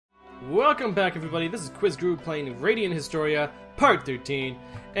Welcome back, everybody. This is Quiz Guru playing Radiant Historia, Part 13.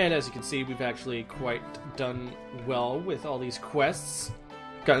 And as you can see, we've actually quite done well with all these quests.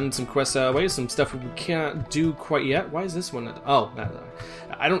 Gotten some quests out of the way, some stuff we can't do quite yet. Why is this one? Oh,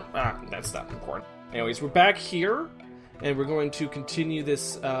 I don't... that's not important. Anyways, we're back here, and we're going to continue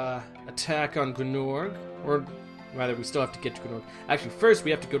this attack on Gnorg. Or rather, we still have to get to Gnorg. Actually, first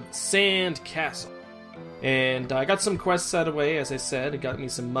we have to go to the Sand Castle. And I got some quests out of the way, as I said. It got me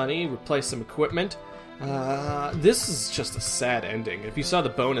some money, replaced some equipment. This is just a sad ending. If you saw the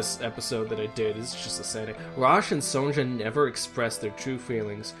bonus episode that I did, it's just a sad ending. Rosh and Sonja never expressed their true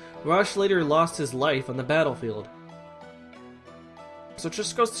feelings. Rosh later lost his life on the battlefield. So it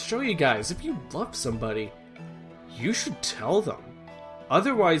just goes to show you guys, if you love somebody, you should tell them.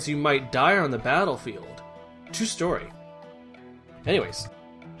 Otherwise, you might die on the battlefield. True story. Anyways.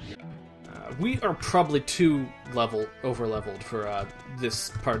 We are probably too over-leveled for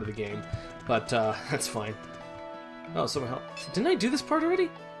this part of the game, but that's fine. Oh, someone help. Didn't I do this part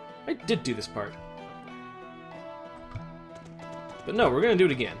already? I did do this part. But no, we're gonna do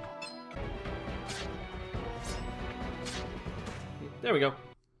it again. There we go.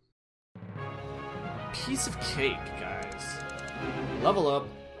 Piece of cake, guys. Level up.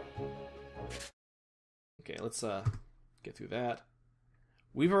 Okay, let's get through that.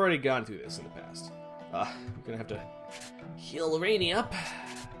 We've already gone through this in the past. We're gonna have to heal Rainy up.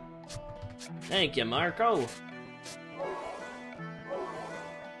 Thank you, Marco.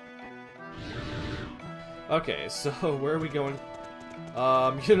 Okay, so where are we going?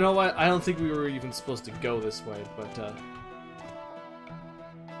 You know what? I don't think we were even supposed to go this way, but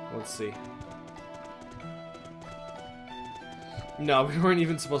let's see. No, we weren't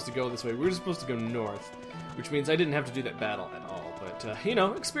even supposed to go this way. We were supposed to go north, which means I didn't have to do that battle at all. But, you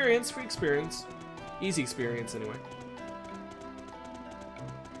know, experience, free experience. Easy experience, anyway.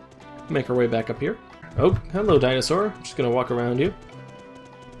 Make our way back up here. Oh, hello, dinosaur. I'm just gonna walk around you.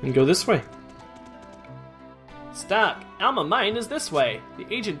 And go this way. Stop! Alma Mine is this way!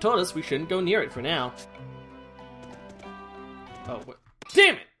 The agent told us we shouldn't go near it for now. Oh, what?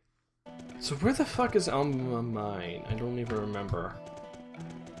 Damn it! So where the fuck is Alma Mine? I don't even remember.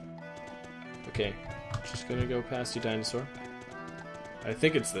 Okay, just gonna go past you, dinosaur. I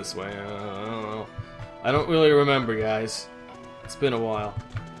think it's this way. I don't know. I don't really remember, guys. It's been a while.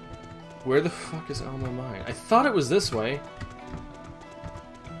 Where the fuck is Alma Mine? I thought it was this way.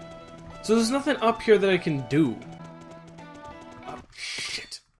 So there's nothing up here that I can do. Oh,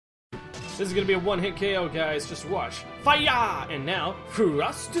 shit. This is gonna be a one-hit KO, guys. Just watch. Fire! And now,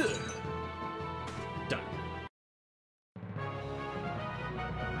 Frost. Done.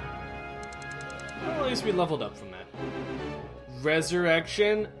 Well, at least we leveled up from that.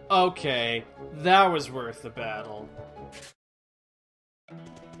 Resurrection? Okay, that was worth the battle.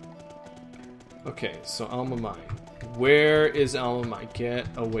 Okay, so Alma Mine. Where is Alma Mine? Get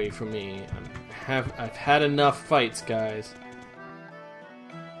away from me. I've had enough fights, guys.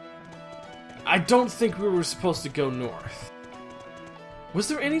 I don't think we were supposed to go north. Was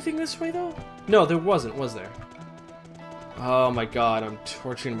there anything this way, though? No, there wasn't, was there? Oh my god, I'm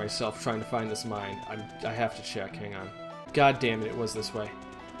torturing myself trying to find this mine. I have to check, hang on. God damn it, it was this way.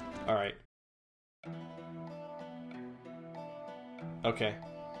 Alright. Okay.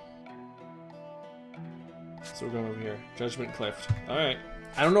 So we're going over here. Judgment Cliff. Alright.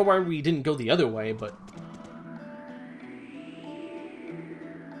 I don't know why we didn't go the other way, but...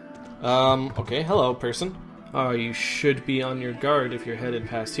 okay, hello, person. You should be on your guard if you're headed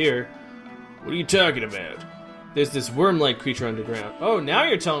past here. What are you talking about? There's this worm-like creature underground. Oh, now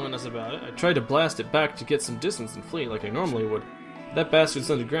you're telling us about it. I tried to blast it back to get some distance and flee like I normally would. That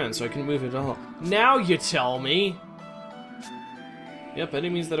bastard's underground, so I couldn't move it at all. Now you tell me! Yep,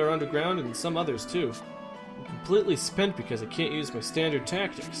 enemies that are underground and some others too. I'm completely spent because I can't use my standard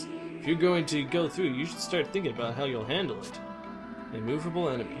tactics. If you're going to go through, you should start thinking about how you'll handle it. Immovable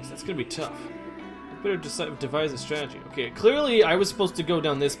enemies. That's gonna be tough. I better devise a strategy. Okay, clearly I was supposed to go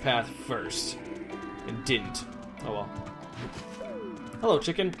down this path first. And didn't. Oh well. Hello,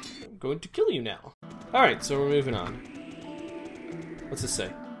 chicken. I'm going to kill you now. Alright, so we're moving on. What's this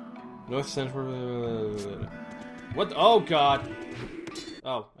say? North Central... What? Oh, God!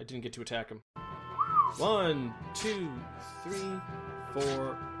 Oh, I didn't get to attack him. 1, 2, 3,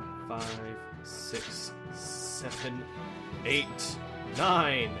 4, 5, 6, 7, 8,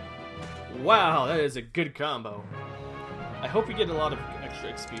 9. Wow, that is a good combo. I hope you get a lot of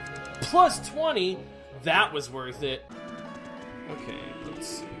extra XP. Plus 20? That was worth it. Okay, let's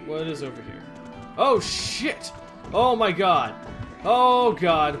see. What is over here? Oh, shit! Oh, my God. Oh,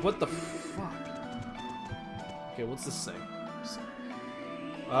 God. What the fuck? Okay, what's this say?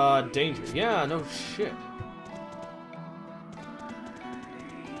 Danger. Yeah, no shit.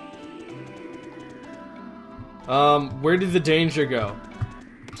 Where did the danger go?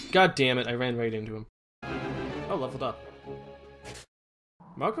 God damn it, I ran right into him. Oh, leveled up.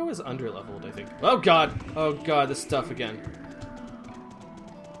 Marco is under-leveled, I think. Oh god! Oh god, this stuff again.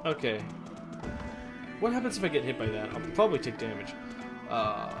 Okay. What happens if I get hit by that? I'll probably take damage.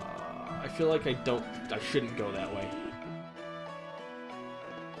 I feel like I shouldn't go that way.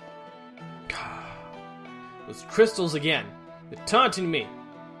 Those crystals again. They're taunting me.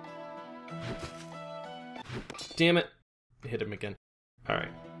 Damn it. Hit him again.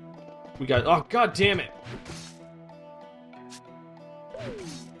 Alright. We got... Oh, god damn it!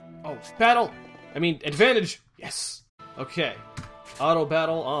 Oh, battle! I mean, advantage! Yes! Okay. Auto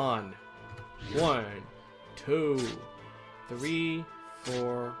battle on. 1, 2, 3,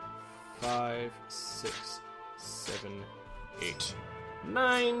 4, 5, 6, 7, 8,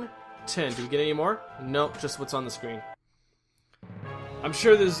 9, 10. Do we get any more? Nope, just what's on the screen. I'm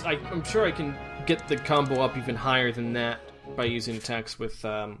sure I can get the combo up even higher than that by using attacks with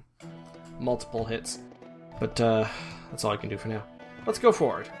multiple hits. But that's all I can do for now. Let's go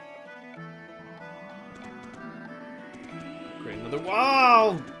forward. Great, another...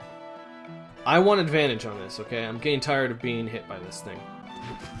 Wow! I want advantage on this, okay? I'm getting tired of being hit by this thing.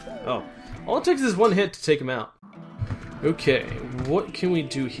 Oh. All it takes is one hit to take him out. Okay, what can we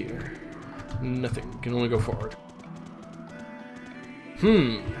do here? Nothing. We can only go forward.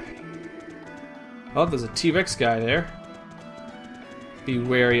 Oh, there's a T-Rex guy there. Be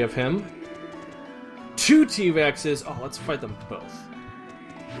wary of him. 2 T-Rexes! Oh, let's fight them both.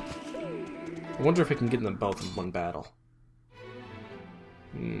 I wonder if I can get them both in one battle.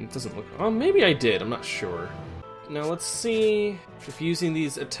 It doesn't look... Oh, maybe I did. I'm not sure. Now let's see if using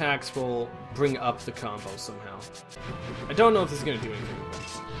these attacks will bring up the combo somehow. I don't know if this is going to do anything.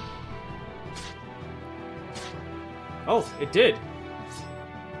 Oh, it did!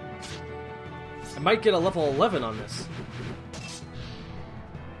 I might get a level 11 on this.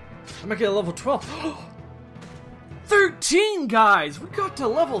 I might get a level 12. 13, guys! We got to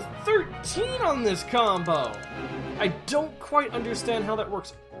level 13 on this combo! I don't quite understand how that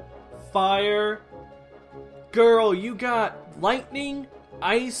works. Fire. Girl, you got lightning,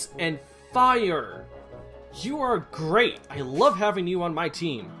 ice, and fire. You are great. I love having you on my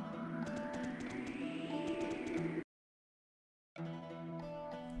team.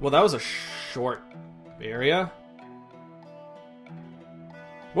 Well, that was a short area.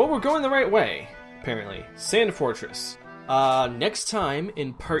 Well, we're going the right way, apparently. Sand Fortress. Next time,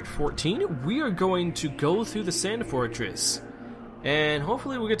 in part 14, we are going to go through the Sand Fortress. And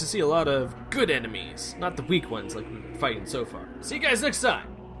hopefully we'll get to see a lot of good enemies, not the weak ones like we've been fighting so far. See you guys next time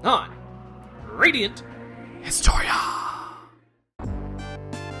on Radiant Historia!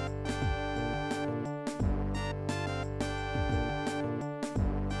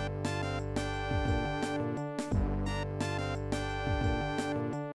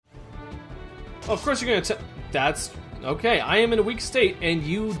 Oh, of course you're gonna that's... Okay, I am in a weak state, and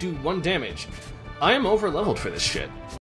you do 1 damage. I am over-leveled for this shit.